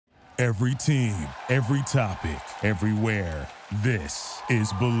Every team, every topic, everywhere. This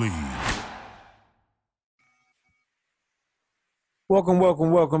is Believe.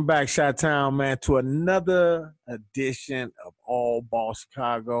 Welcome back, Chi-Town, man, to another edition of All Ball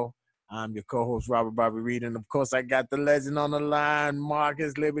Chicago. I'm your co-host, Robert Bobby Reed, and of course, I got the legend on the line,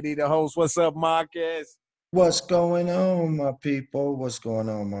 Marcus Liberty, the host. What's up, Marcus? What's going on, my people? What's going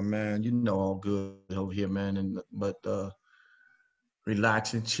on, my man? You know, all good over here, man. But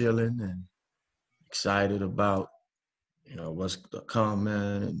relaxing, chilling, and excited about what's to come,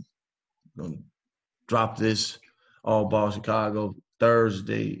 man. And gonna drop this All Ball Chicago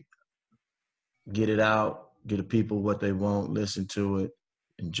Thursday. Get it out. Get the people what they want. Listen to it.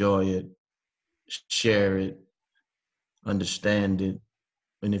 Enjoy it. Share it. Understand it.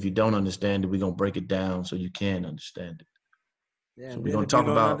 And if you don't understand it, we're going to break it down so you can understand it. Yeah, so we're going to talk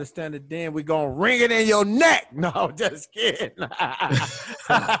about. If you don't understand it, then we're going to ring it in your neck. No, just kidding.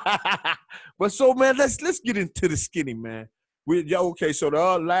 But so, man, let's get into the skinny, man. Okay, so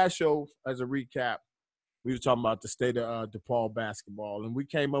the last show, as a recap, we were talking about the state of DePaul basketball, and we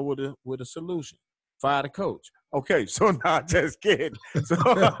came up with a solution. Fire the coach. Okay, so now just kidding.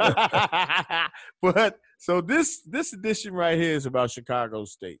 So this edition right here is about Chicago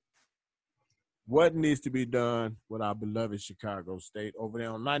State. What needs to be done with our beloved Chicago State over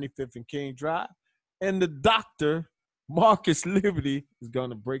there on 95th and King Drive? And the doctor, Marcus Liberty, is going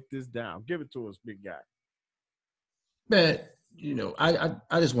to break this down. Give it to us, big guy. Man,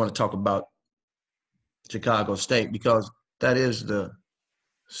 I just want to talk about Chicago State because that is the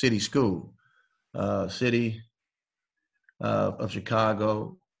city school. City of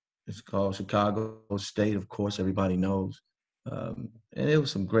Chicago. It's called Chicago State, of course, everybody knows. And it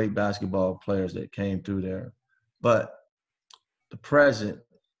was some great basketball players that came through there. But the present,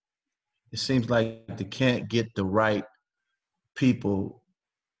 it seems like they can't get the right people.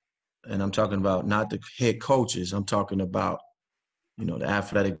 And I'm talking about not the head coaches. I'm talking about, the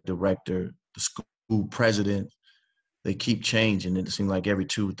athletic director, the school president. They keep changing. It seems like every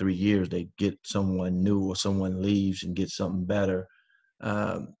 2 or 3 years they get someone new or someone leaves and get something better.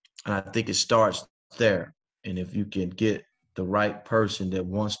 And I think it starts there. And if you can get the right person that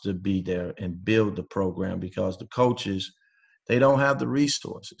wants to be there and build the program, because the coaches, they don't have the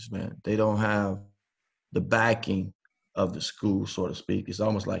resources, man. They don't have the backing of the school, so to speak. It's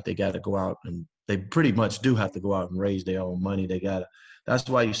almost like they got to go out, and they pretty much do have to go out and raise their own money. That's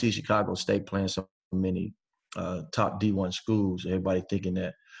why you see Chicago State playing so many top D1 schools. Everybody thinking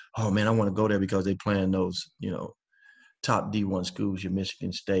that, oh man, I want to go there because they playing those, top D1 schools, your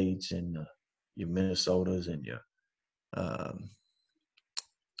Michigan States and your Minnesotas and your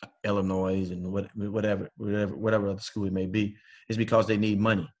Illinois and whatever other school it may be, is because they need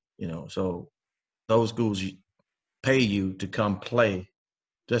money, So those schools pay you to come play,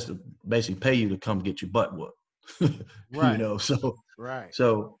 just to basically pay you to come get your butt whooped, right? So right.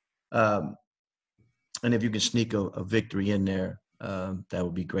 So, and if you can sneak a victory in there, that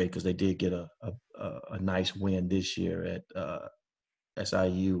would be great because they did get a nice win this year at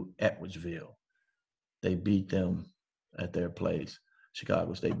SIU Edwardsville. They beat them at their place.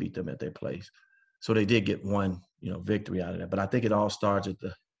 Chicago State beat them at their place. So they did get one, victory out of that. But I think it all starts at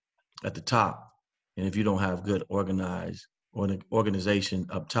the top. And if you don't have good organization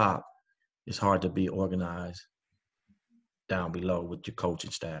up top, it's hard to be organized down below with your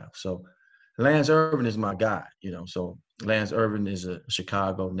coaching staff. So Lance Irvin is my guy, So Lance Irvin is a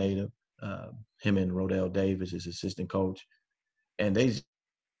Chicago native. Him and Rodell Davis is assistant coach. And they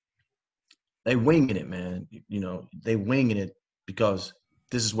winging it, man. They winging it because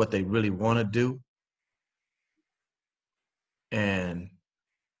this is what they really want to do. And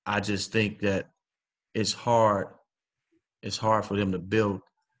I just think that it's hard for them to build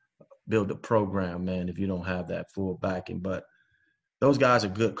the program, man, if you don't have that full backing. But those guys are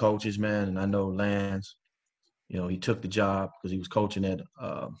good coaches, man. And I know Lance, he took the job because he was coaching at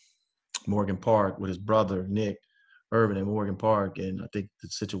Morgan Park with his brother, Nick Irvin, at Morgan Park. And I think the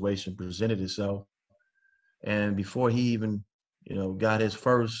situation presented itself. And before he even, got his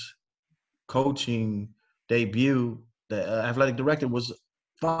first coaching debut, the athletic director was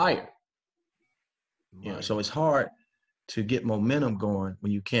fired. Right. So it's hard to get momentum going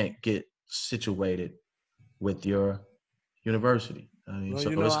when you can't get situated with your university. Well, it's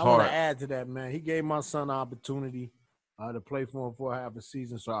I hard. want to add to that, man. He gave my son an opportunity to play for him for half a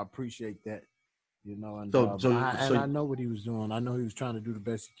season, so I appreciate that. And I know what he was doing. I know he was trying to do the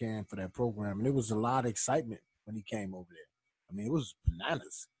best he can for that program, and it was a lot of excitement when he came over there. It was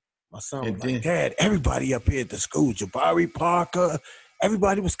bananas. My son was like, Dad, everybody up here at the school, Jabari Parker,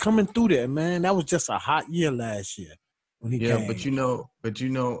 everybody was coming through there, man. That was just a hot year last year. when he yeah, came. but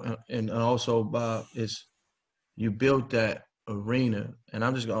and also Bob, is you built that arena, and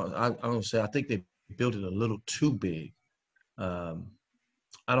I'm gonna say I think they built it a little too big. Um,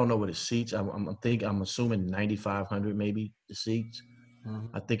 I don't know what it seats. I'm assuming 9,500 maybe the seats.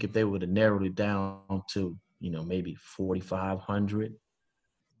 Mm-hmm. I think if they would have narrowed it down to maybe 4,500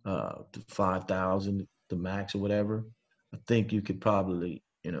 to 5,000 the max or whatever, I think you could probably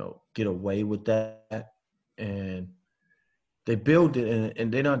get away with that. And they build it,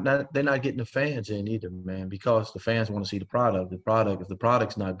 and they're not getting the fans in either, man, because the fans want to see the product. If the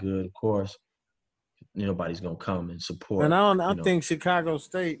product's not good, of course, nobody's gonna come and support. And I think Chicago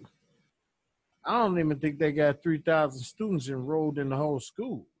State. I don't even think they got 3,000 students enrolled in the whole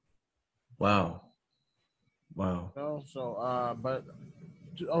school. Wow. So, but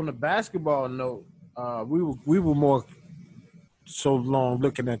on the basketball note, we were more so long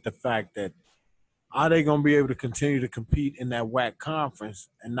looking at the fact that are they going to be able to continue to compete in that WAC conference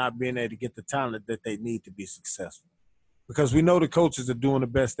and not being able to get the talent that they need to be successful? Because we know the coaches are doing the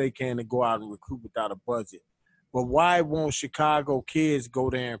best they can to go out and recruit without a budget. But why won't Chicago kids go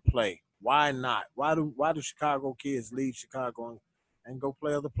there and play? Why not? Why do Chicago kids leave Chicago and go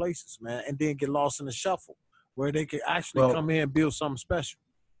play other places, man, and then get lost in the shuffle where they could actually come in and build something special?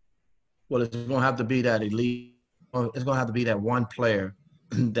 Well, it's going to have to be that elite. It's going to have to be that one player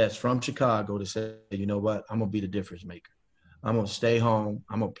that's from Chicago to say, you know what, I'm going to be the difference maker. I'm going to stay home.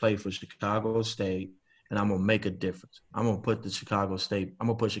 I'm going to play for Chicago State, and I'm going to make a difference. I'm going to put Chicago State on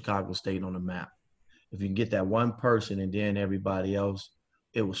the map. If you can get that one person and then everybody else,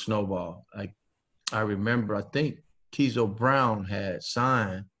 it will snowball. Like I remember, I think Keezo Brown had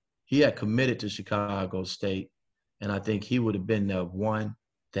signed. He had committed to Chicago State, and I think he would have been the one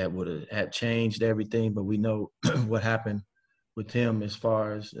that would have had changed everything. But we know what happened with him as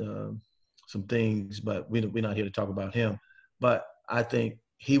far as some things, but we're not here to talk about him. But I think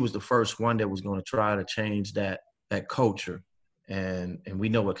he was the first one that was going to try to change that culture. And we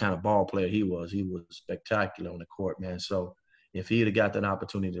know what kind of ball player he was. He was spectacular on the court, man. So if he had got that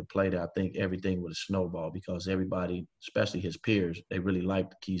opportunity to play there, I think everything would have snowballed because everybody, especially his peers, they really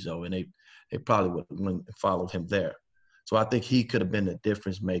liked Keezo, and they probably would have followed him there. So I think he could have been the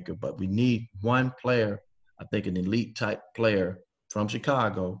difference maker. But we need one player, I think an elite type player from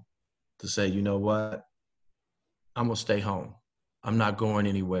Chicago, to say, you know what, I'm going to stay home. I'm not going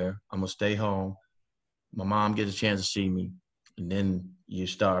anywhere. I'm going to stay home. My mom gets a chance to see me. And then you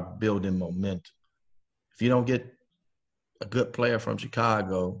start building momentum. If you don't get a good player from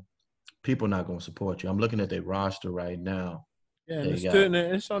Chicago, people are not going to support you. I'm looking at their roster right now. Yeah,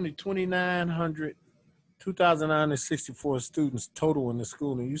 it's only 2,964 students total in the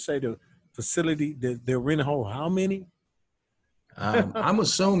school. And you say the facility, the arena hold how many? I'm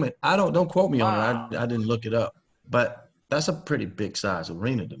assuming, don't quote me on it. I didn't look it up. But that's a pretty big size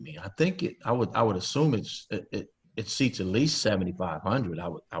arena to me. I think I would assume it seats at least 7,500. I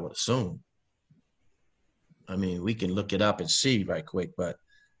would assume. I mean, we can look it up and see right quick, but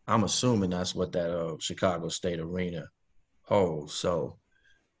I'm assuming that's what that Chicago State Arena holds. So,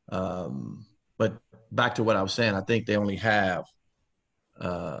 but back to what I was saying, I think they only have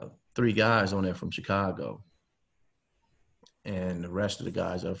 3 guys on there from Chicago, and the rest of the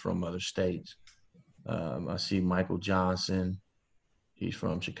guys are from other states. I see Michael Johnson. He's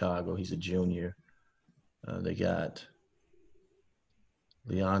from Chicago. He's a junior. They got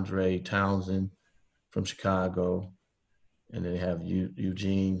Leandre Townsend from Chicago, and they have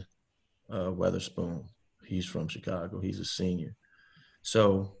Eugene Weatherspoon. He's from Chicago. He's a senior.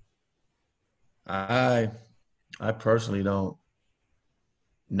 So I personally don't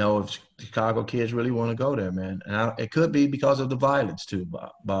know if Chicago kids really want to go there, man. And it could be because of the violence too,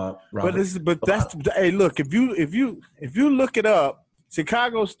 Bob. Hey, look, if you look it up,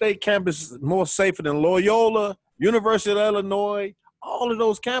 Chicago State campus is more safer than Loyola, University of Illinois, all of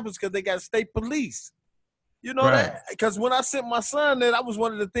those campuses because they got state police. You know that? Because when I sent my son there, that was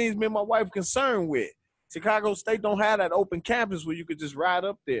one of the things me and my wife were concerned with. Chicago State don't have that open campus where you could just ride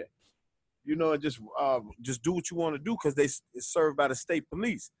up there, and just do what you want to do because it's served by the state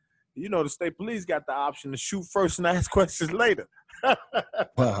police. The state police got the option to shoot first and ask questions later.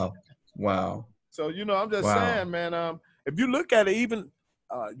 Wow. So, I'm just saying, man, if you look at it, even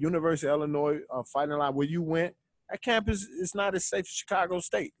University of Illinois Fighting Line, where you went, that campus is not as safe as Chicago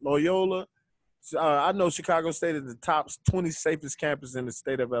State. Loyola, I know Chicago State is the top 20 safest campus in the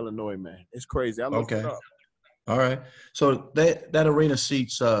state of Illinois, man. It's crazy. I looked it up. All right. So that arena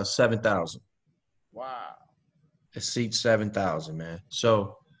seats 7,000. Wow. It seats 7,000, man.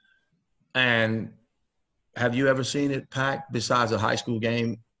 So, and have you ever seen it packed besides a high school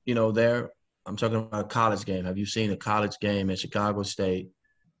game, there? I'm talking about a college game. Have you seen a college game at Chicago State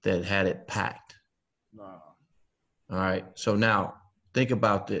that had it packed? No. All right. So now think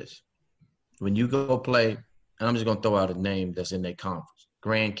about this. When you go play, and I'm just going to throw out a name that's in their conference,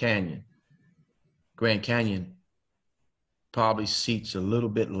 Grand Canyon. Grand Canyon probably seats a little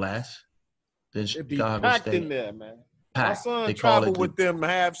bit less than It'd be Chicago packed State. in there, man. Packed. My son They traveled with them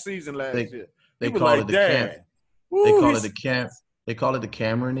half season last year. They was call like, it the Dad. camp. They call it the camp. They call it the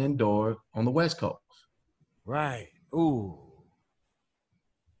Cameron Indoor on the West Coast. Right. Ooh.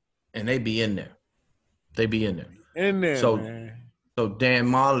 And they be in there. They be in there. In there, man. So Dan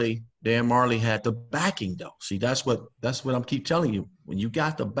Marley had the backing though. See, that's what I'm keep telling you. When you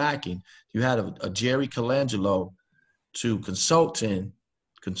got the backing, you had a Jerry Colangelo to consult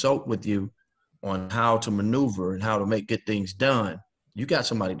with you on how to maneuver and how to get things done. You got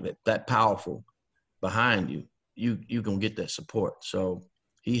somebody that powerful behind you. You gonna get that support. So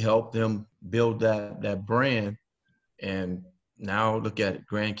he helped them build that brand, and now look at it.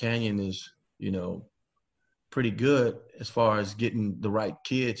 Grand Canyon is, pretty good as far as getting the right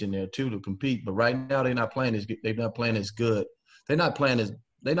kids in there too to compete. But right now they're not playing as good. They're not playing as good.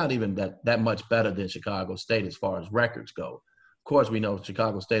 They're not even that much better than Chicago State as far as records go. Of course, we know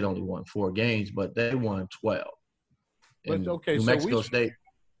Chicago State only won 4 games, but they won 12. But okay, New Mexico State.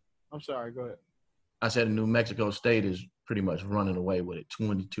 I'm sorry. Go ahead. I said New Mexico State is pretty much running away with it,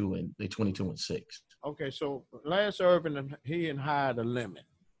 22-6. Okay, so Lance Irvin, he hired a lemon.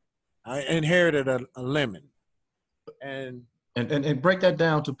 I inherited a lemon. And break that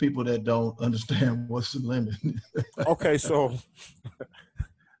down to people that don't understand what's a lemon. Okay, so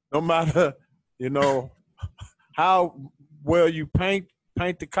no matter, how well you paint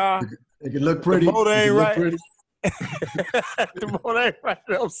the car, it can look pretty. The motor ain't right. The motor ain't right.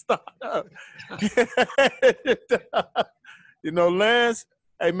 Don't start up. Lance,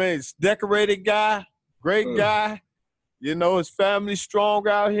 hey man, he's a decorated guy, great guy. His family strong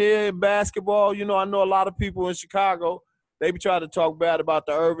out here in basketball. I know a lot of people in Chicago, they be trying to talk bad about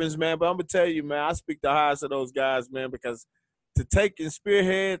the Irvins, man. But I'm going to tell you, man, I speak the highest of those guys, man, because to take and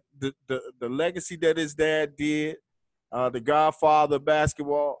spearhead the legacy that his dad did, the godfather of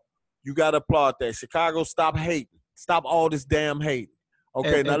basketball, you got to applaud that. Chicago, stop hating. Stop all this damn hating.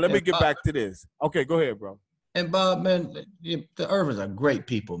 Okay, now let me get back to this. Okay, go ahead, bro. And Bob, man, the Irvins are great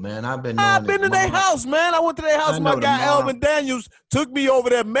people, man. I've been to their house, man. I went to their house. My guy Elvin Daniels took me over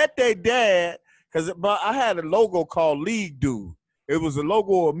there, met their dad, because I had a logo called League Dude. It was a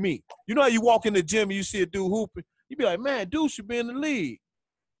logo of me. You know how you walk in the gym and you see a dude hooping? You be like, man, dude should be in the league.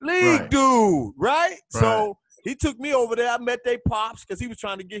 League Dude, right? So he took me over there. I met their pops because he was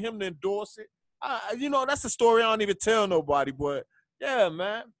trying to get him to endorse it. That's a story I don't even tell nobody, but yeah,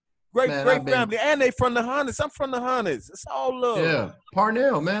 man. Great family. And they from the Hunters. I'm from the Hunters. It's all love. Yeah.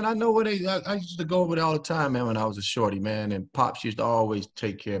 Parnell, man. I know where I used to go over there all the time, man, when I was a shorty, man. And Pops used to always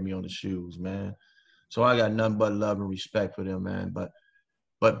take care of me on the shoes, man. So I got nothing but love and respect for them, man.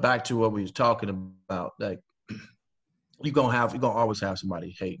 But back to what we was talking about, like you're gonna always have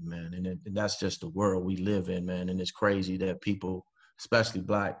somebody hating, man. And that's just the world we live in, man. And it's crazy that people, especially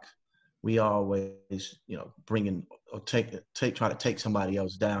Black, we always, bringing or try to take somebody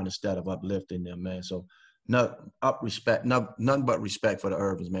else down instead of uplifting them, man. So none but respect for the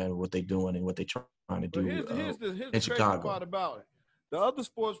Irvins, man, what they doing and what they trying to do here's the in Chicago. Part about it. The other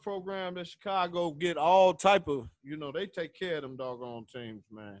sports program in Chicago get all type of, they take care of them doggone teams,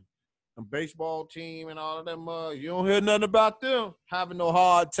 man. The baseball team and all of them, you don't hear nothing about them having no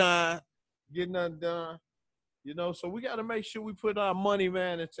hard time getting nothing done. So we got to make sure we put our money,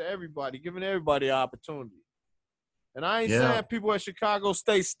 man, into everybody, giving everybody an opportunity. And I ain't saying people at Chicago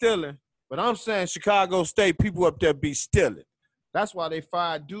State stealing, but I'm saying Chicago State people up there be stealing. That's why they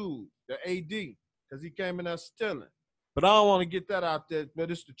fired dude, the AD, because he came in there stealing. But I don't want to get that out there, but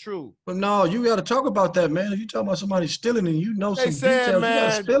it's the truth. But no, you got to talk about that, man. If you talking about somebody stealing and some details, man, you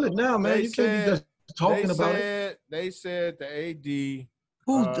got to spill it now, man. You can't be just talking about it. They said the AD.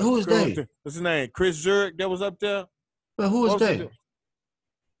 Who is they? What's his name? Chris Zurich that was up there? But who is they?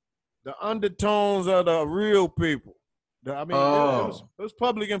 The undertones of the real people. It was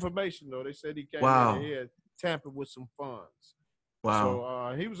public information, though. They said he came in and he had tampered with some funds.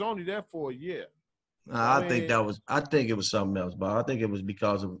 Wow. So he was only there for a year. I think it was something else, Bob. I think it was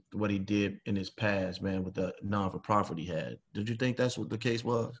because of what he did in his past, man, with the non-for-profit he had. Did you think that's what the case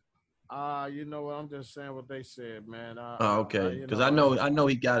was? You know what? I'm just saying what they said, man. Okay. Because I know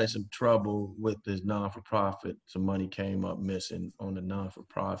he got in some trouble with his non-for-profit. Some money came up missing on the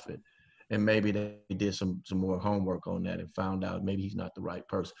non-for-profit. And maybe they did some more homework on that and found out maybe he's not the right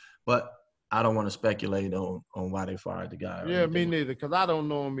person. But I don't want to speculate on why they fired the guy. Yeah, me neither, because I don't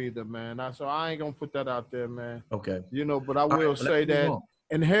know him either, man. So I ain't going to put that out there, man. Okay. But I will say that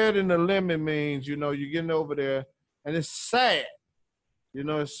inheriting the lemon means, you're getting over there, and it's sad.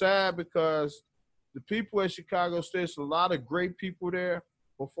 It's sad because the people at Chicago State, there's a lot of great people there,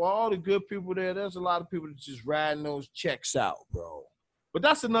 but for all the good people there, there's a lot of people that just riding those checks out, bro. But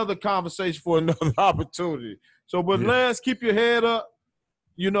that's another conversation for another opportunity. So, but Lance, keep your head up.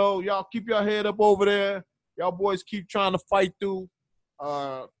 Y'all keep your head up over there. Y'all boys keep trying to fight through.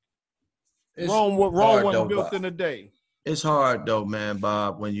 Rome wasn't built in a day. It's hard, though, man,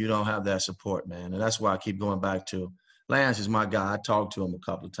 Bob, when you don't have that support, man. And that's why I keep going back to Lance is my guy. I talked to him a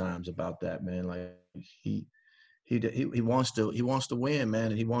couple of times about that, man. Like he wants to win, man,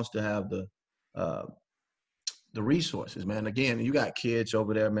 and he wants to have the resources, man. Again, you got kids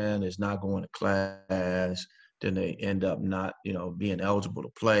over there, man, that's not going to class. Then they end up not, being eligible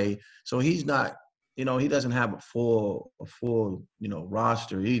to play. So he's not, he doesn't have a full,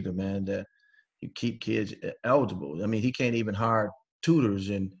 roster either, man, that you keep kids eligible. I mean, he can't even hire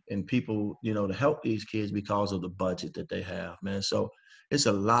tutors and people, to help these kids because of the budget that they have, man. So it's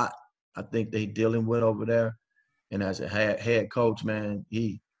a lot I think they dealing with over there. And as a head coach, man,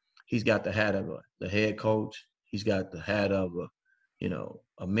 he's got the hat of the head coach. He's got the hat of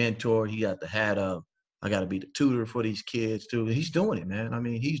a mentor. He got the hat of, I got to be the tutor for these kids too. He's doing it, man. I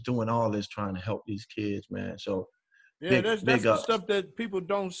mean, he's doing all this trying to help these kids, man. So that's the stuff that people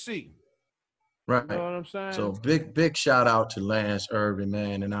don't see. Right. You know what I'm saying? So big shout out to Lance Irvin,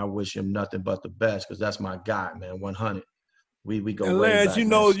 man, and I wish him nothing but the best because that's my guy, man. 100. We go and way Lance, back.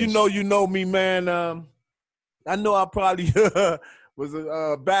 you know me, man. I know I probably was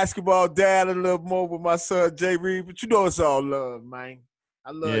a basketball dad a little more with my son Jay Reed, but it's all love, man.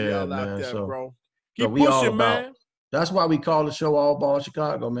 I love y'all out there, bro. Keep pushing, man. That's why we call the show All Ball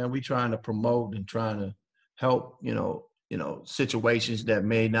Chicago, man. We trying to promote and trying to help, situations that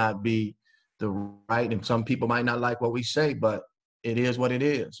may not be the right, and some people might not like what we say, but it is what it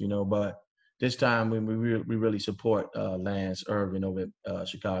is, But this time we really support Lance Irvin over at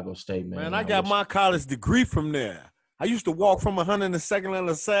Chicago State, man. Man, I got my college degree from there. I used to walk from 102nd and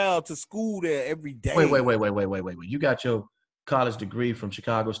LaSalle to school there every day. Wait. You got your college degree from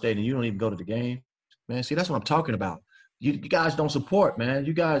Chicago State and you don't even go to the game? Man, see, that's what I'm talking about. You guys don't support, man.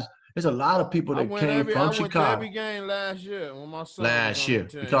 You guys, there's a lot of people that came from Chicago. I went to every game last year when my son was on the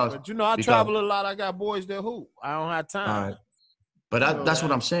team. But I travel a lot. I got boys that hoop. I don't have time. All right. But that's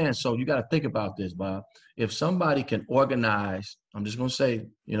what I'm saying. So you got to think about this, Bob. If somebody can organize, I'm just going to say,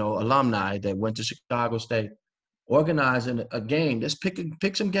 alumni that went to Chicago State, organizing a game, just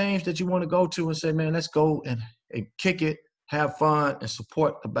pick some games that you want to go to and say, man, let's go and kick it, have fun, and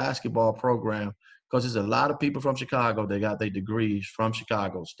support the basketball program. Because there's a lot of people from Chicago that got their degrees from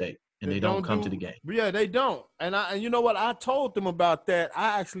Chicago State, and they don't come to the game. Yeah, they don't. And you know what? I told them about that.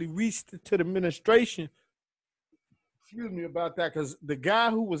 I actually reached to the administration, about that, because the guy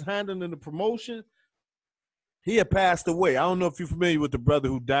who was handling the promotion, he had passed away. I don't know if you're familiar with the brother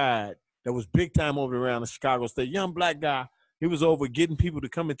who died that was big time over around the Chicago State. Young black guy. He was over getting people to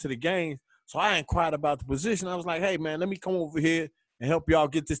come into the games. So I inquired about the position. I was like, hey, man, let me come over here and help y'all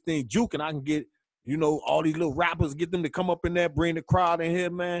get this thing juking. I can get all these little rappers, get them to come up in there, bring the crowd in here,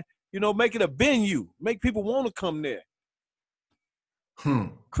 man. Make it a venue. Make people want to come there.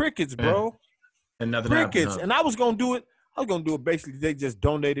 Crickets, bro. And nothing Crickets. Happened, huh? And I was going to do it. Basically, they just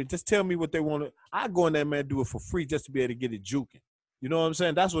donated. Just tell me what they want to. I go in there, man, do it for free just to be able to get it juking. You know what I'm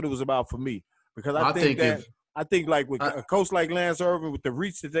saying? That's what it was about for me. Because I think like with a coach like Lance Irvin, with the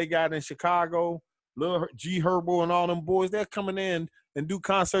reach that they got in Chicago, Lil G Herbo and all them boys, they're coming in and do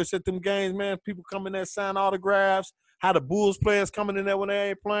concerts at them games, man. People come in there, sign autographs. How the Bulls players coming in there when they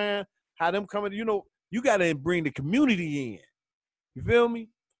ain't playing. How them coming, you got to bring the community in. You feel me?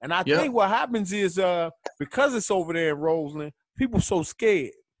 And I think what happens is because it's over there in Roseland, people so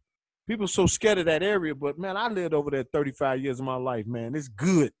scared. People so scared of that area. But, man, I lived over there 35 years of my life, man. It's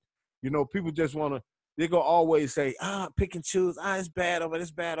good. People just want to – they're going to always say, pick and choose. It's bad over there.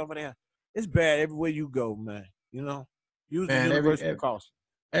 It's bad over there. It's bad everywhere you go, man. Use the universal precaution.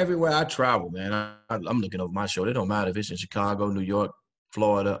 Everywhere I travel, man, I'm looking over my shoulder. It don't matter if it's in Chicago, New York,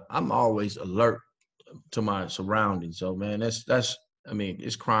 Florida. I'm always alert to my surroundings. So, man,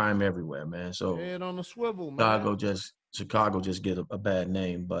 it's crime everywhere, man. So head on the swivel, man. Chicago just get a bad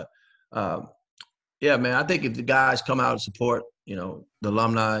name. But, yeah, man, I think if the guys come out and support, the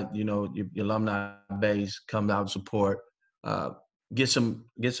alumni, your alumni base come out and support, get some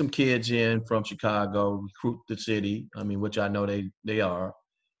kids in from Chicago, recruit the city. I mean, which I know they are.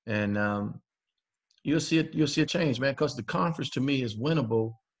 And you'll see a change, man, because the conference to me is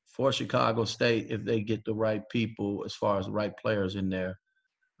winnable for Chicago State, if they get the right people as far as the right players in there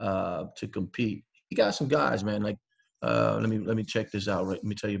to compete. He got some guys, man. Like, let me check this out. Right, let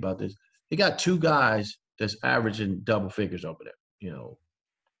me tell you about this. He got 2 guys that's averaging double figures over there. You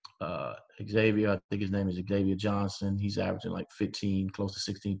know, Xavier, I think his name is Xavier Johnson. He's averaging like 15, close to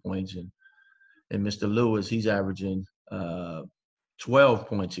 16 points, and Mr. Lewis, he's averaging 12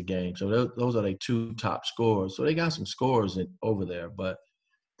 points a game. So those are their 2 top scorers. So they got some scores over there, but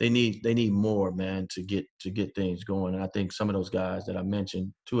they need more, man, to get things going. And I think some of those guys that I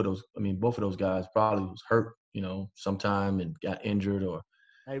mentioned, both of those guys probably was hurt, you know, sometime and got injured or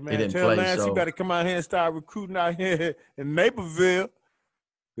hey, man, they didn't tell play. Lance so you better come out here and start recruiting out here in Naperville.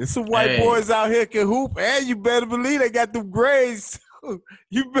 There's some white boys out here can hoop, and you better believe they got them grades.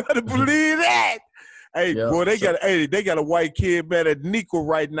 You better believe that. Hey, yeah, boy, they got a white kid, man, at Nico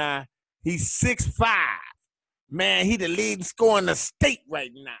right now. He's 6'5". Man, he the leading scorer in the state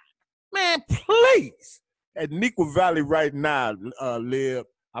right now. Man, please. At Nico Valley right now, Lib.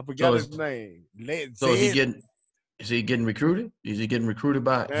 I forgot his name. So is he getting recruited? Is he getting recruited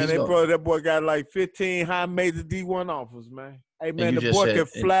by? Man, that boy got like 15 high major D1 offers, man. Hey, man, the boy can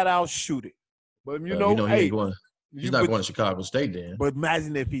flat out shoot it. But, you know hey. He's not going to Chicago State then. But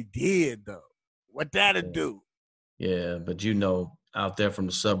imagine if he did, though. What that'd do. Yeah, but you know, out there from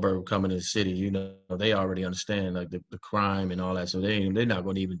the suburb coming to the city, you know, they already understand like the crime and all that. So they're not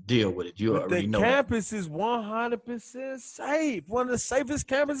going to even deal with it. You already know. The campus is 100% safe. One of the safest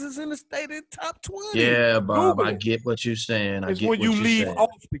campuses in the state in top 20. Yeah, Bob, I get what you're saying. It's when you leave off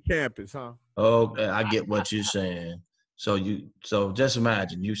the campus, huh? Okay, I get what you're saying. So just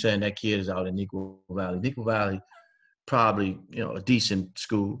imagine you saying that kid is out in Nico Valley. Nico Valley, probably, you know, a decent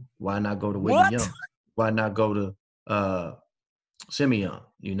school. Why not go to Whitney Young? Why not go to Simeon?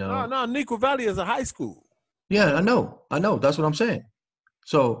 You know? No, Nico Valley is a high school. Yeah, I know. That's what I'm saying.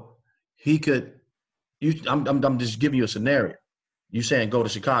 So he could. I'm just giving you a scenario. You saying go to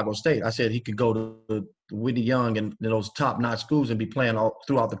Chicago State? I said he could go to Whitney Young and those top-notch schools and be playing all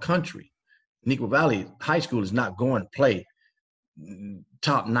throughout the country. Nico Valley High School is not going to play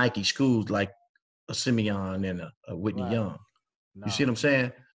top Nike schools like a Simeon and a Whitney Young. No. You see what I'm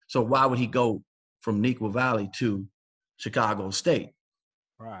saying? So why would he go from Nico Valley to Chicago State?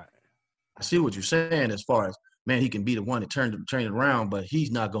 Right. I see what you're saying as far as, man, he can be the one that turned it around, but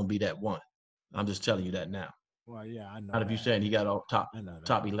he's not going to be that one. I'm just telling you that now. Well, yeah, I know. Not if you're saying he got all top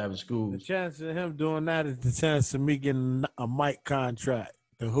 11 schools. The chance of him doing that is the chance of me getting a Mike contract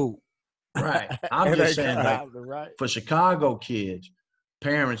to hoop. Right. I'm just saying, like, for Chicago kids,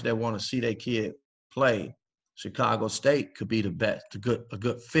 parents that want to see their kid play, Chicago State could be the best, a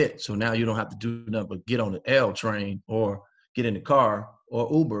good fit. So now you don't have to do nothing but get on the L train or get in the car or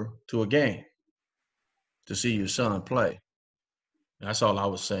Uber to a game to see your son play. That's all I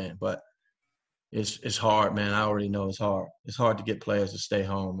was saying. But it's hard, man. I already know it's hard. It's hard to get players to stay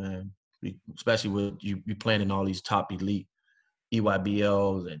home, man, especially with you playing in all these top elite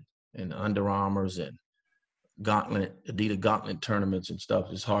EYBLs and Under Armours and Adidas Gauntlet tournaments and stuff.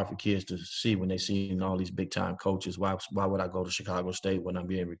 It's hard for kids to see when they see all these big time coaches. Why would I go to Chicago State when I'm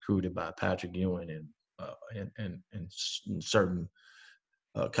being recruited by Patrick Ewing and certain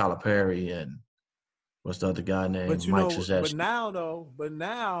Calipari and what's the other guy named Mike Krzyzewski? But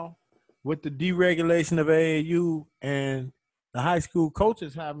now with the deregulation of AAU and the high school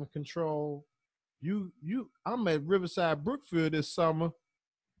coaches having control, I'm at Riverside Brookfield this summer.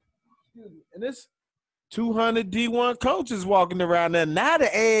 And it's 200 D1 coaches walking around there. Now the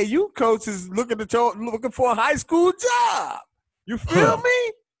AAU coaches looking for a high school job. You feel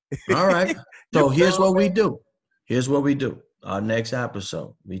me? All right. So here's what we do. Our next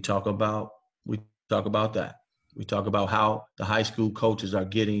episode, we talk about that. We talk about how the high school coaches are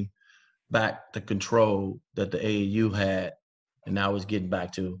getting back the control that the AAU had, and now it's getting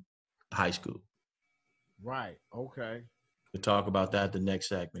back to high school. Right. Okay. We'll talk about that the next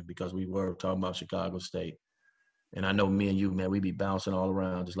segment because we were talking about Chicago State. And I know me and you, man, we be bouncing all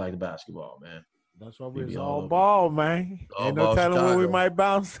around just like the basketball, man. That's why we're all ball, man. Ain't no telling where we might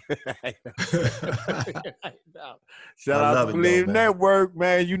bounce. Shout out to Believe Network,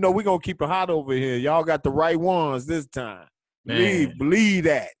 man. You know we're going to keep it hot over here. Y'all got the right ones this time. Believe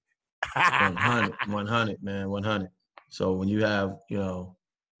that. 100, man, 100. So when you have, you know,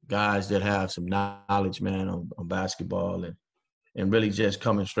 guys that have some knowledge, man, on basketball and really just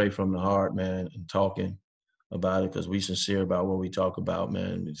coming straight from the heart, man, and talking about it because we sincere about what we talk about,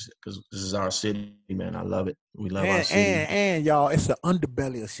 man, because this is our city, man. I love it. We love our city. And y'all, it's the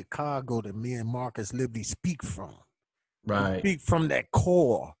underbelly of Chicago that me and Marcus Liberty speak from. Right. We speak from that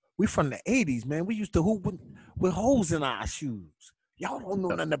core. We from the 80s, man. We used to hoop with holes in our shoes. Y'all don't know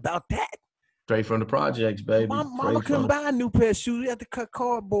nothing about that. Straight from the projects, baby. My mama couldn't buy a new pair of shoes. We had to cut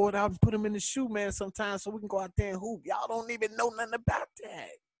cardboard out and put them in the shoe, man, sometimes so we can go out there and hoop. Y'all don't even know nothing about that.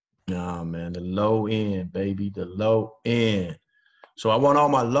 Nah, man, the low end, baby, the low end. So I want all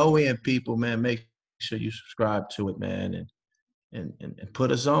my low end people, man, make sure you subscribe to it, man, and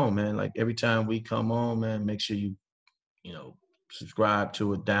put us on, man. Like every time we come on, man, make sure you subscribe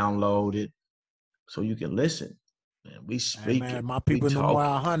to it, download it, so you can listen. Man, we speak. Hey, man, my people in the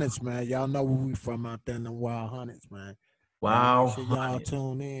Wild Hundreds, man. Y'all know where we from out there in the Wild Hundreds, man. Wow. Make sure y'all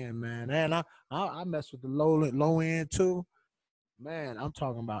tune in, man. And I mess with the low end too. Man, I'm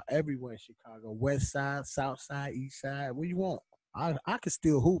talking about everywhere in Chicago. West side, south side, east side. What you want? I can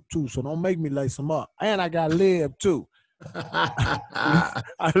still hoop too, so don't make me lace them up. And I got Lib too. I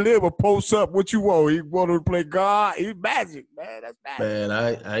Live a post up. What you want? He want to play God? He's magic, man. That's magic. Man,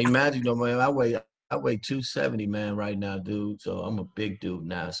 I ain't magic no man. I weigh 270, man, right now, dude. So I'm a big dude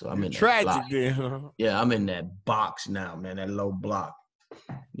now. So I'm in that block. Then. Yeah, I'm in that box now, man. That low block.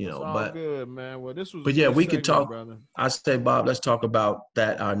 It's all but good, man. Well, this was. But yeah, we could talk. Brother. I say, Bob, let's talk about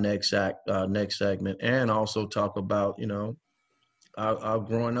that our next segment, and also talk about our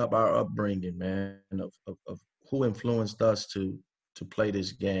growing up, our upbringing, man, of who influenced us to play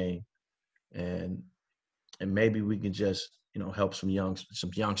this game, and maybe we can just help some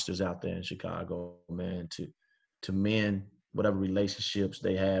youngsters out there in Chicago, man, to mend whatever relationships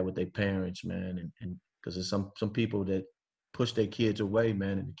they had with their parents, man, and because there's some people that push their kids away,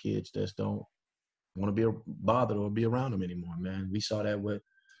 man, and the kids just don't want to be bothered or be around them anymore, man. We saw that with,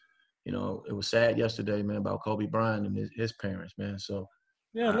 it was sad yesterday, man, about Kobe Bryant and his parents, man. So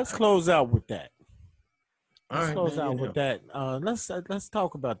yeah, let's close out with that. Let's close out with that. Let's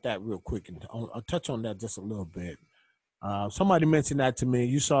talk about that real quick, and I'll touch on that just a little bit. Somebody mentioned that to me.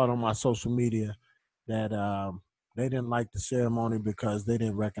 You saw it on my social media that they didn't like the ceremony because they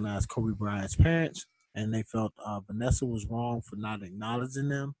didn't recognize Kobe Bryant's parents, and they felt Vanessa was wrong for not acknowledging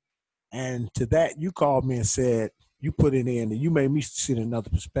them. And to that, you called me and said you put it in, and you made me see another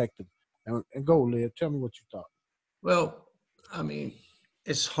perspective. And go, Liv. Tell me what you thought. Well, I mean,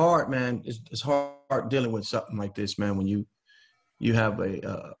 it's hard, man. It's hard dealing with something like this, man. When you have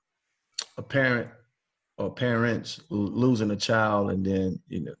a parent or parents losing a child, and then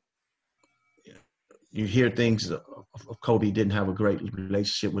you hear things of Kobe didn't have a great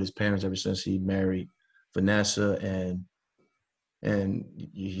relationship with his parents ever since he married Vanessa, and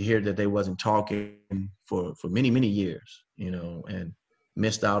you hear that they wasn't talking for many years, and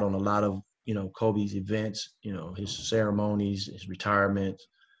missed out on a lot of Kobe's events, his ceremonies, his retirement,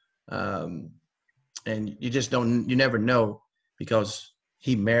 and you never know, because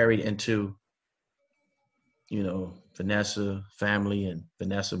he married into Vanessa family, and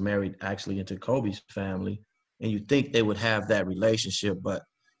Vanessa married actually into Kobe's family, and you think they would have that relationship, but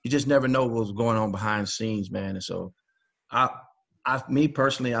you just never know what was going on behind the scenes, man. And so me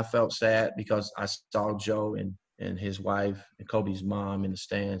personally, I felt sad because I saw Joe and his wife and Kobe's mom in the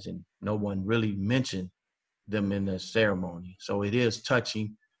stands, and no one really mentioned them in the ceremony. So it is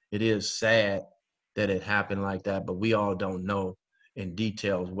touching. It is sad that it happened like that, but we all don't know in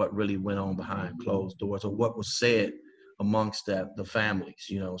details what really went on behind closed doors or what was said amongst the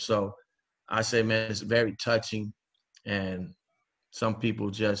families, So I say, man, it's very touching, and some people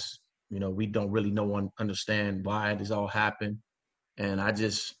just, we don't really understand why this all happened. And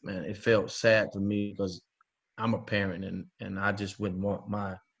man, it felt sad for me because I'm a parent, and I just wouldn't want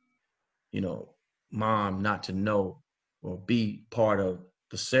my, mom not to know or be part of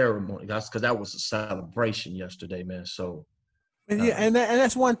the ceremony. That's because that was a celebration yesterday, man. So, yeah, and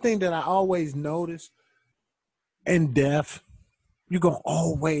that's one thing that I always notice in death. You're gonna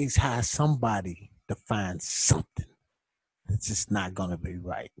always have somebody to find something that's just not gonna be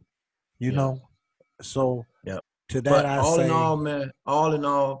right, you know. So, to that, but all in all, man,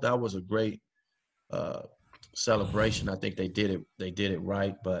 that was a great celebration. I think they did it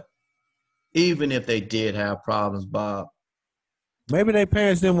right. But even if they did have problems, Bob, maybe their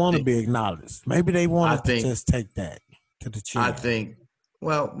parents didn't want to be acknowledged. Maybe they wanted to just take that to the chin. I think,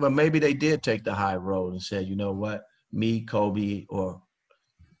 well, maybe they did take the high road and said, you know what, me, Kobe, or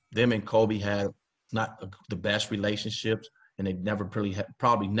them and Kobe had not the best relationships, and they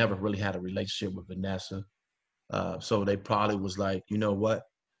probably never really had a relationship with Vanessa. So they probably was like, you know what,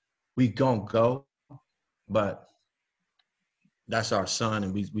 we gonna go, but that's our son,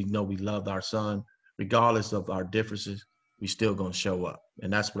 and we know we love our son, regardless of our differences. We still gonna show up,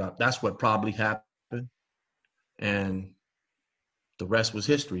 and that's what probably happened, and the rest was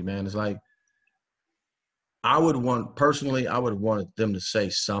history, man. It's like I would have wanted them to say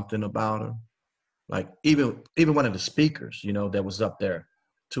something about her, like even one of the speakers, that was up there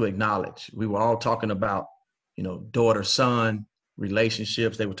to acknowledge. We were all talking about, daughter-son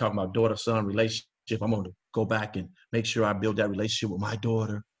relationships. They were talking about daughter-son relationship. I'm going to go back and make sure I build that relationship with my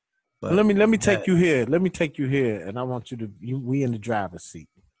daughter. But let me take you here. Let me take you here, and I want we in the driver's seat.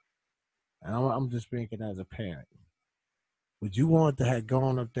 And I'm just thinking as a parent. Would you want to have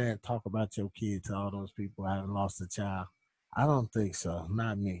gone up there and talk about your kid to all those people having lost a child? I don't think so.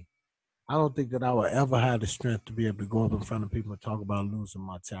 Not me. I don't think that I would ever have the strength to be able to go up in front of people and talk about losing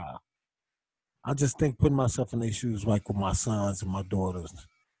my child. I just think putting myself in their shoes, like with my sons and my daughters,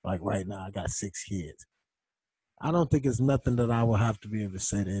 like right now, I got 6 kids. I don't think it's nothing that I would have to be able to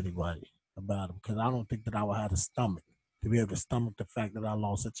say to anybody about them, because I don't think that I would have the stomach to be able to stomach the fact that I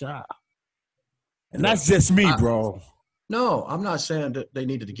lost a child. And that's just me, bro. No, I'm not saying that they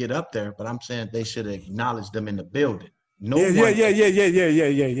needed to get up there, but I'm saying they should acknowledge them in the building. Yeah. You know what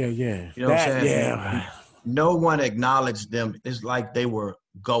I'm saying? Yeah. No one acknowledged them. It's like they were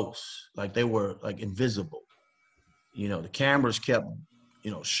ghosts, like they were like invisible. The cameras kept,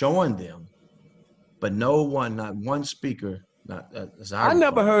 showing them, but not one speaker. I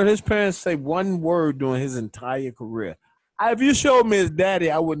never heard his parents say one word during his entire career. If you showed me his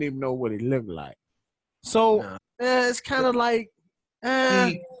daddy, I wouldn't even know what he looked like. So it's kind of like,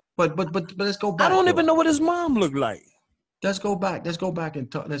 but let's go back. I don't even know what his mom looked like. Let's go back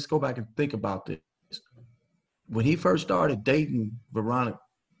and talk. Let's go back and think about this. When he first started dating Vanessa,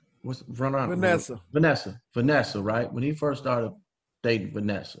 right? When he first started dating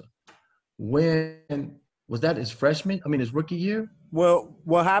Vanessa, when was that? His his rookie year? Well,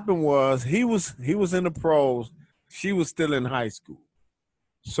 what happened was he was in the pros. She was still in high school.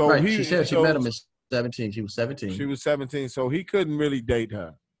 So right. She said she met him at 17. She was 17. She was 17, so he couldn't really date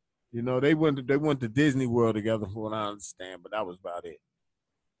her. They went to Disney World together, from what I understand, but that was about it.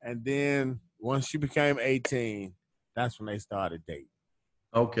 And then once she became 18, that's when they started dating.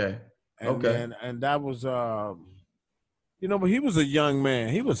 Okay. And that was but he was a young man.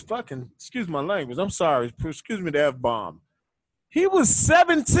 He was fucking, excuse my language, I'm sorry, excuse me the F-bomb. He was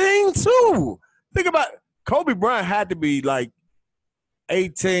 17 too. Think about it. Kobe Bryant had to be like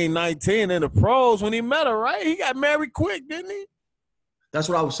 18, 19 in the pros when he met her, right? He got married quick, didn't he? That's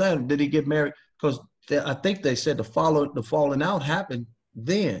what I was saying. Did he get married? Because I think they said the falling out happened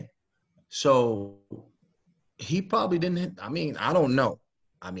then. So he probably didn't. I don't know.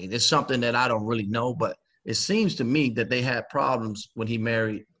 It's something that I don't really know, but it seems to me that they had problems when he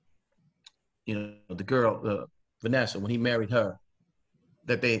married, the girl, Vanessa, when he married her,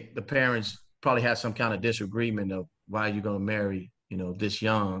 that the parents probably had some kind of disagreement of why you're going to marry, this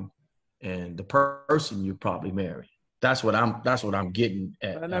young, and the person you probably marry. That's what I'm getting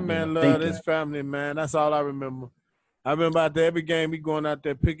at. Man, that man loved his family, man. That's all I remember. I remember after every game, he going out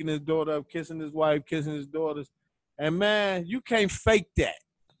there picking his daughter up, kissing his wife, kissing his daughters. And man, you can't fake that.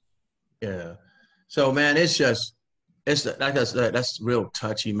 Yeah. So man, it's like that's real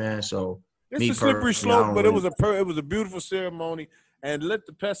touchy, man. So it's a slippery slope, but it was a beautiful ceremony, and let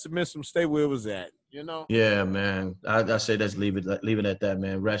the pessimism stay where it was at. Yeah, man. I say let's leave it at that,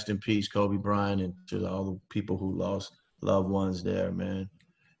 man. Rest in peace, Kobe Bryant, and to all the people who lost loved ones there, man.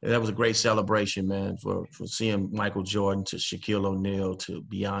 And that was a great celebration, man, for seeing Michael Jordan, to Shaquille O'Neal, to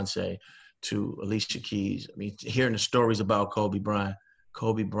Beyonce, to Alicia Keys. Hearing the stories about Kobe Bryant.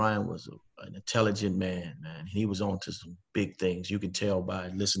 Kobe Bryant was an intelligent man. He was on to some big things. You can tell by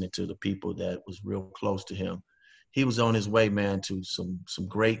listening to the people that was real close to him. He was on his way, man, to some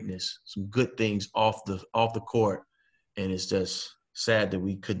greatness, some good things off the court, and it's just sad that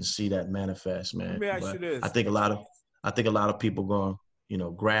we couldn't see that manifest, man. Let me ask you this. I think a lot of people going,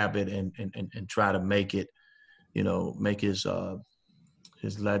 grab it and try to make it, make his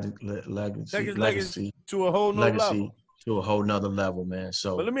legacy to a whole nother level. To a whole nother level, man.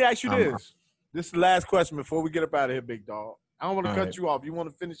 So, but let me ask you this. This is the last question before we get up out of here, big dog. I don't want to cut you off. You want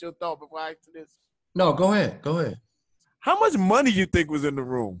to finish your thought before I ask you this? No, go ahead. How much money you think was in the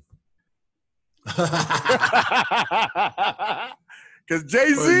room? Because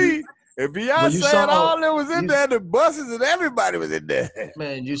Jay-Z and Beyonce and all that was in there, the buses and everybody was in there.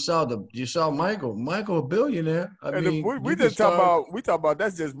 Man, you saw Michael, a billionaire. We talk about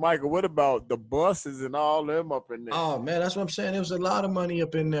that's just Michael. What about the buses and all them up in there? Oh man, that's what I'm saying. There was a lot of money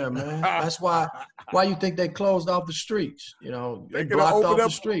up in there, man. That's why you think they closed off the streets? They blocked off the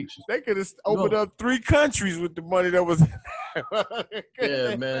streets. They could have opened up 3 countries with the money that was in there.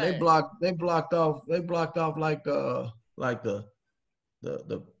 Yeah, man. They blocked off like the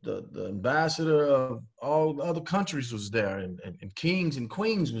ambassador of all other countries was there, and kings and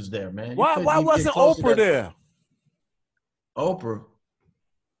queens was there, man. Why wasn't Oprah there? Oprah,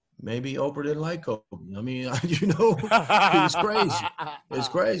 maybe Oprah didn't like Kobe. I mean, it's crazy. It's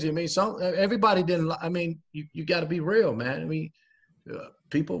crazy. I mean, everybody didn't. I mean, you got to be real, man. I mean,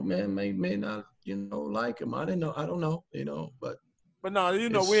 people, man, may not, like him. I don't know, but no,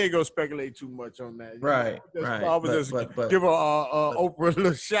 we ain't gonna speculate too much on that. Right. I was give her Oprah a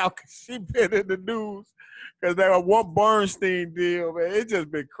little shout because she been in the news because that one Bernstein deal, man. It's just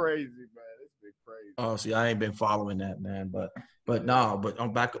been crazy, man. It's been crazy. Oh, see, I ain't been following that, man. But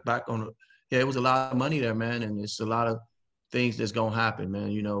I'm back on. It was a lot of money there, man, and it's a lot of things that's gonna happen,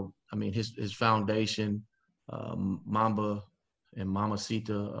 man. I mean, his foundation, Mamba and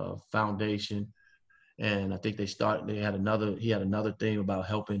Mamacita Foundation. And I think he had another thing about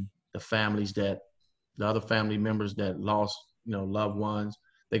helping the other family members that lost, loved ones.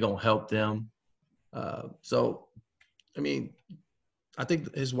 They're going to help them. So, I mean, I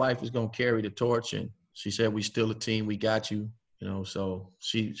think his wife is going to carry the torch, and she said, we still a team. We got you, so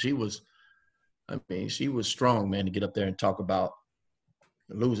she was strong, man, to get up there and talk about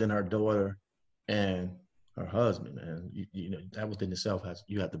losing her daughter and her husband, man. That within itself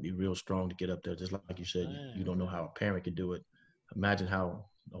you have to be real strong to get up there. Just like you said, you don't know how a parent can do it. Imagine how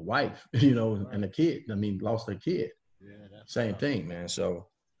a wife, and a kid, lost their kid. Yeah, same thing, man. So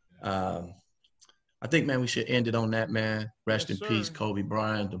I think, man, we should end it on that, man. Rest in peace, Kobe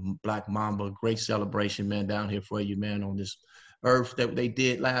Bryant, the Black Mamba. Great celebration, man, down here for you, man, on this earth that they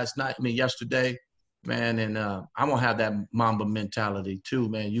did yesterday. Man, and I'm going to have that Mamba mentality too,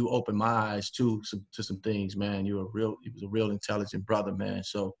 man. You opened my eyes to some things, man. He was a real intelligent brother, man.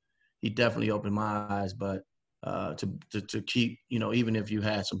 So he definitely opened my eyes, but to keep, even if you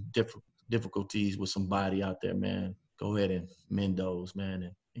had some difficulties with somebody out there, man, go ahead and mend those,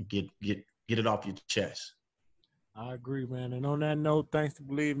 man, and get it off your chest. I agree, man. And on that note, thanks to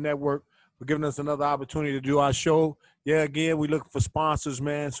Believe Network for giving us another opportunity to do our show. Yeah, again, we looking for sponsors,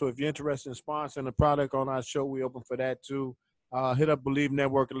 man. So if you're interested in sponsoring a product on our show, we open for that too. Hit up Believe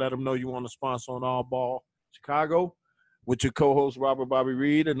Network and let them know you want to sponsor on All Ball Chicago with your co-host, Robert Bobby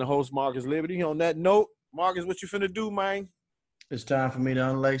Reed, and the host, Marcus Liberty. On that note, Marcus, what you finna do, man? It's time for me to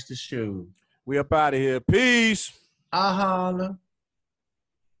unlace the shoe. We up out of here. Peace. I holla.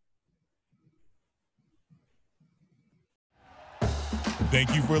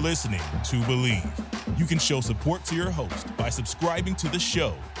 Thank you for listening to Believe. You can show support to your host by subscribing to the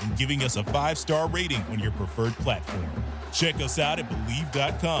show and giving us a 5-star rating on your preferred platform. Check us out at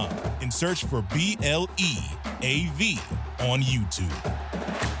Believe.com and search for BLEAV on YouTube.